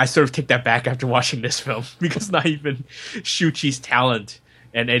 And I sort of take that back after watching this film, because not even Shu-Qi's talent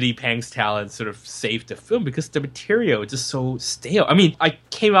and Eddie Peng's talent sort of saved the film, because the material is just so stale. I mean, I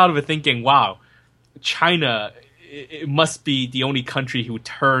came out of it thinking, wow, China, it must be the only country who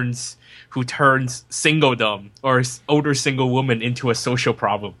turns singledom or older single woman into a social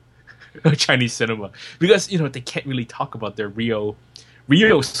problem. Chinese cinema, because they can't really talk about their real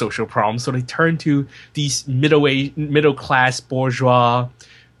social problems, so they turn to these middle class bourgeois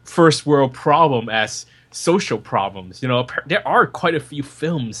first world problem as social problems. There are quite a few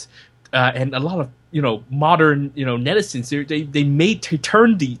films and a lot of modern netizens. They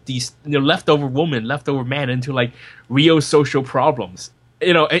turn these leftover woman, leftover man into like real social problems.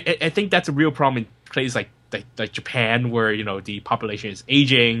 I think that's a real problem in places like Japan, where the population is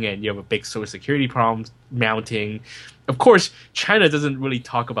aging and you have a big social security problem mounting. Of course, China doesn't really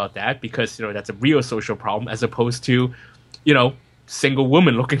talk about that because that's a real social problem, as opposed to single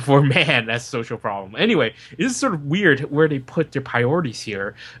woman looking for a man as a social problem. Anyway, it's sort of weird where they put their priorities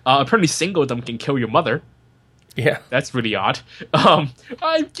here. Apparently, singledom can kill your mother. Yeah, that's really odd. I'm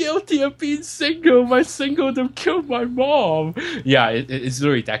guilty of being single. My singledom killed my mom. Yeah, it's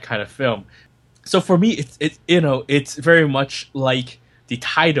really that kind of film. So for me, it's very much like the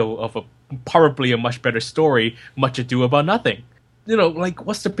title of probably a much better story, Much Ado About Nothing. Like,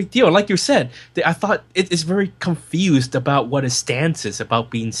 what's the big deal? Like you said, I thought it is very confused about what its stance is about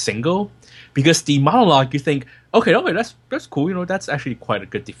being single, because the monologue, you think, okay, that's cool. That's actually quite a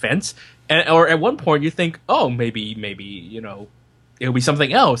good defense. Or at one point you think, oh, maybe it'll be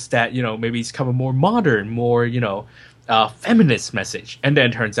something else that maybe it's kind of more modern, more feminist message, and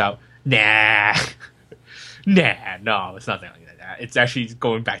then it turns out, no, it's nothing like that. It's actually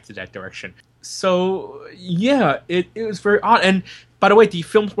going back to that direction. So yeah, it was very odd. And by the way,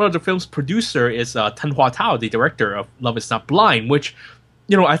 one of the film's producer is Tan Hua Tao, the director of Love Is Not Blind, which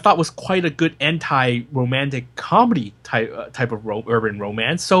I thought was quite a good anti-romantic comedy type of urban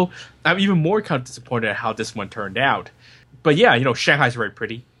romance. So I'm even more kind of disappointed at how this one turned out. But yeah, Shanghai's a very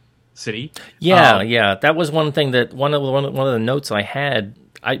pretty city. Yeah, that was one thing that one of the notes I had.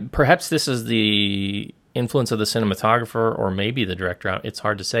 Perhaps this is the influence of the cinematographer or maybe the director. It's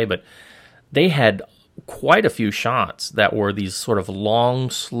hard to say, but they had quite a few shots that were these sort of long,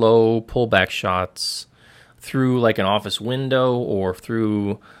 slow pullback shots through like an office window or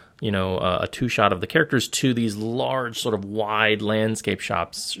through, a two-shot of the characters to these large sort of wide landscape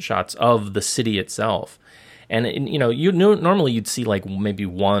shots of the city itself. And, normally you'd see like maybe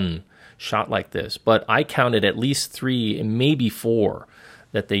one shot like this, but I counted at least 3, maybe 4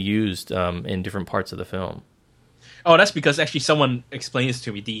 that they used in different parts of the film. Oh, that's because actually someone explained this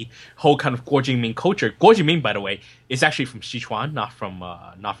to me. The whole kind of Guo Jingming culture. Guo Jingming, by the way, is actually from Sichuan, not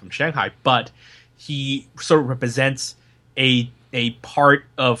from Shanghai, but he sort of represents a part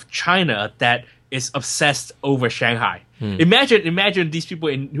of China that is obsessed over Shanghai. Imagine these people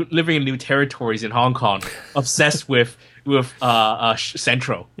living in new territories in Hong Kong, obsessed with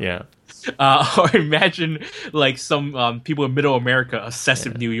Central. Yeah. Or imagine like some people in Middle America obsessed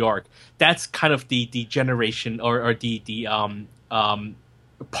with New York. That's kind of the generation or the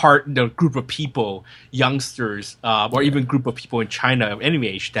group of people, youngsters, or even group of people in China of any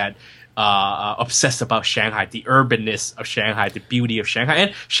age that obsessed about Shanghai, the urbanness of Shanghai, the beauty of Shanghai.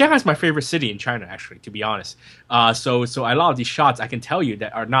 And Shanghai's my favorite city in China, actually, to be honest. So a lot of these shots I can tell you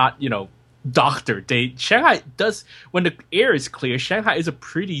that are not, doctored. Shanghai does, when the air is clear, Shanghai is a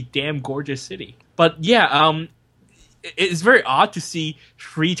pretty damn gorgeous city. But yeah, it's very odd to see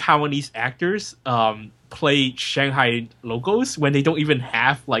 3 Taiwanese actors play Shanghai locals when they don't even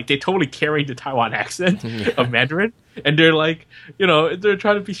have, like, they're totally carrying the Taiwan accent of Mandarin, and they're like, they're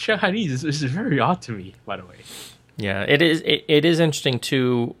trying to be Shanghainese. This is very odd to me, by the way. Yeah, it is. It is interesting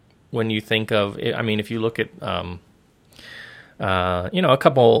too when you think of. I mean, if you look at, a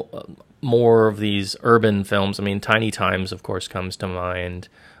couple more of these urban films. I mean, Tiny Times, of course, comes to mind,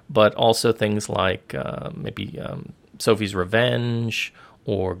 but also things like maybe Sophie's Revenge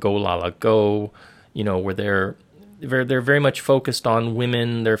or Go La La Go. Where they're very much focused on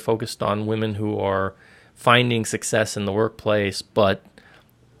women. They're focused on women who are finding success in the workplace, but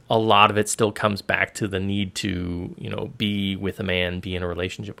a lot of it still comes back to the need to, be with a man, be in a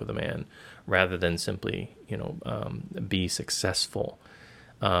relationship with a man, rather than simply, be successful.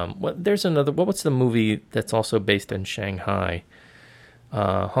 There's another. What's the movie that's also based in Shanghai?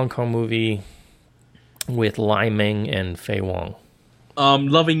 Hong Kong movie with Lai Ming and Fei Wong.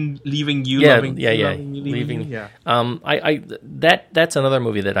 Leaving you. Leaving. Yeah. That's another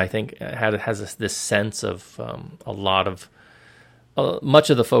movie that I think has this sense of a lot of much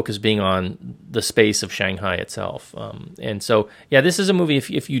of the focus being on the space of Shanghai itself. And so, yeah, this is a movie.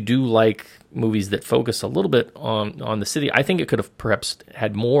 If you do like movies that focus a little bit on the city, I think it could have perhaps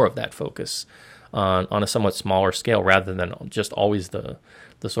had more of that focus on a somewhat smaller scale, rather than just always the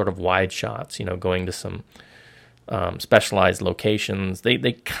sort of wide shots. Going to some specialized locations.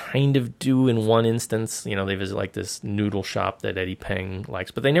 They kind of do in one instance. They visit like this noodle shop that Eddie Peng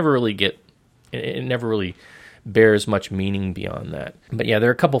likes, but they never really it never really bears much meaning beyond that. But yeah, there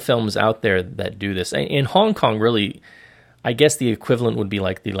are a couple films out there that do this. In Hong Kong, really, I guess the equivalent would be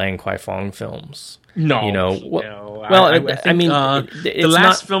like the Lang Kwai-Fong films. No, you know, no. well, I think, mean, the it's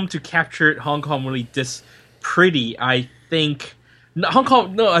last not, film to capture Hong Kong really this pretty, I think. No, Hong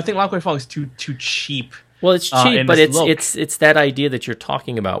Kong. No, I think Lang Kwai-Fong is too cheap. Well, it's cheap, but its look. it's that idea that you're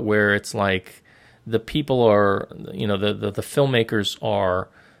talking about, where it's like the people are, you know, the filmmakers are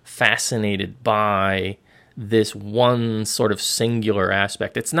fascinated by this one sort of singular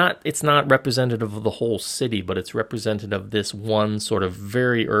aspect. It's not representative of the whole city, but it's representative of this one sort of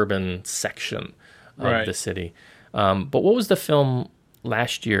very urban section of the city. But what was the film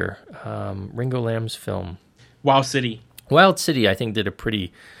last year? Ringo Lam's film, Wild City. Wild City, I think, did a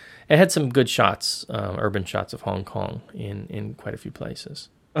pretty. It had some good shots, urban shots of Hong Kong in quite a few places.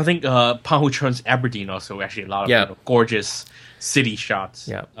 I think Pang Hu Chun's Aberdeen also actually a lot of gorgeous city shots.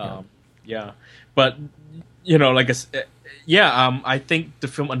 Yeah. But you know, like I think the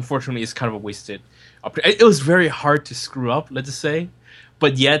film unfortunately is kind of a wasted opportunity. It was very hard to screw up, let's just say,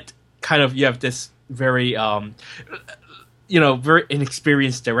 but yet kind of you have this very very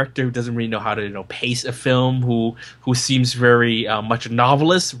inexperienced director who doesn't really know how to pace a film, who seems very much a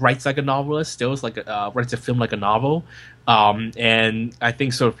novelist, writes like a novelist, still is writes a film like a novel, and I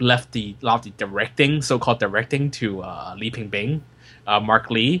think sort of left a lot of the so-called directing to Li Pingbing,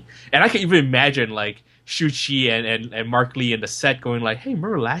 Mark Lee, and I can even imagine like Shu Qi and Mark Lee in the set going like, hey,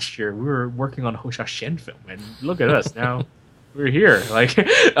 remember last year we were working on a Ho Xiaxian film and look at us now. We're here. Like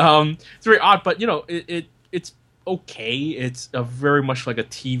it's very odd, but it's okay. It's very much like a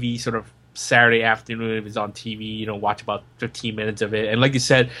TV sort of Saturday afternoon. If it's on TV, watch about 15 minutes of it. And like you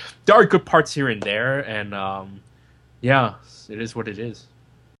said, there are good parts here and there, and it is what it is.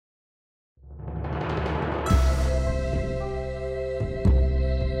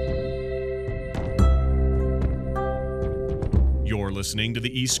 You're listening to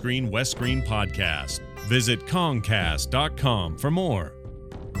the East Screen West Screen podcast. Visit Kongcast.com for more.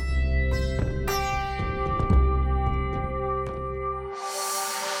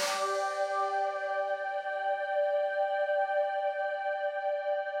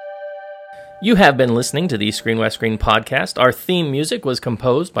 You have been listening to the East Screen West Screen podcast. Our theme music was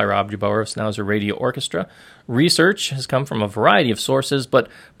composed by Rob Jabauer of Schnauzer Radio Orchestra. Research has come from a variety of sources, but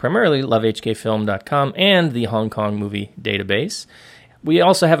primarily lovehkfilm.com and the Hong Kong Movie Database. We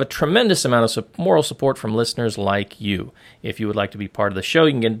also have a tremendous amount of moral support from listeners like you. If you would like to be part of the show,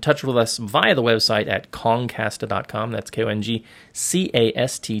 you can get in touch with us via the website at kongcast.com. That's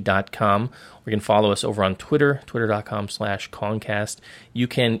KONGCAST.com. Or you can follow us over on Twitter, twitter.com/Kongcast. You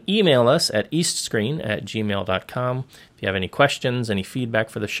can email us at eastscreen@gmail.com. If you have any questions, any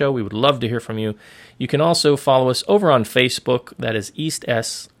feedback for the show, we would love to hear from you. You can also follow us over on Facebook. That is East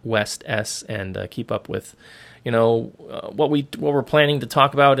S, West S, and keep up with what we're planning to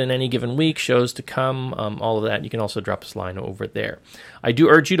talk about in any given week, shows to come, all of that. You can also drop us a line over there. I do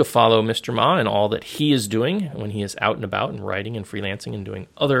urge you to follow Mr. Ma and all that he is doing when he is out and about and writing and freelancing and doing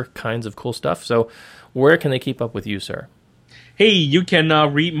other kinds of cool stuff. So where can they keep up with you, sir? Hey, you can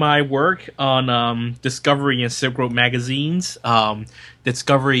read my work on Discovery and Silk Road magazines.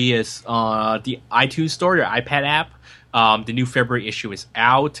 Discovery is the iTunes Store, your iPad app. The new February issue is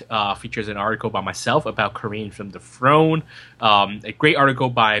out. Features an article by myself about Korean from the Throne. A great article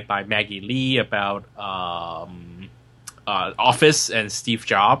by Maggie Lee about Office and Steve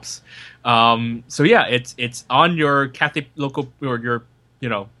Jobs. So yeah, it's on your Cathay local or your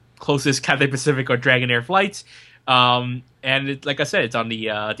closest Cathay Pacific or Dragonair flights. And like I said, it's on the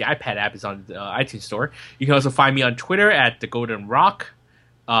iPad app. It's on the iTunes Store. You can also find me on Twitter at The Golden Rock.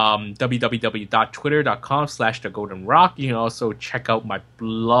 www.twitter.com/thegoldenrock. You can also check out my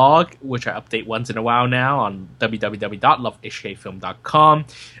blog, which I update once in a while now, on www.lovehkfilm.com.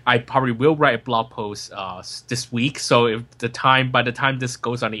 I probably will write a blog post this week, so by the time this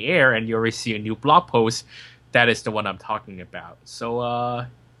goes on the air and you already see a new blog post, that is the one I'm talking about. So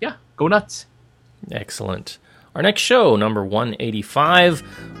go nuts. Excellent. Our next show, number 185,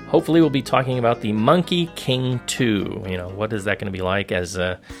 hopefully we'll be talking about the Monkey King 2. What is that going to be like as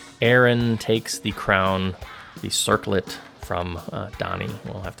Aaron takes the crown, the circlet from Donnie.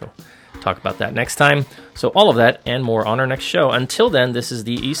 We'll have to talk about that next time. So all of that and more on our next show. Until then, this is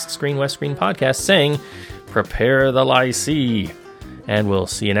the East Screen, West Screen podcast saying, prepare the Lycee. And we'll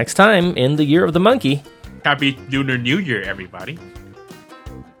see you next time in the Year of the Monkey. Happy Lunar New Year, everybody.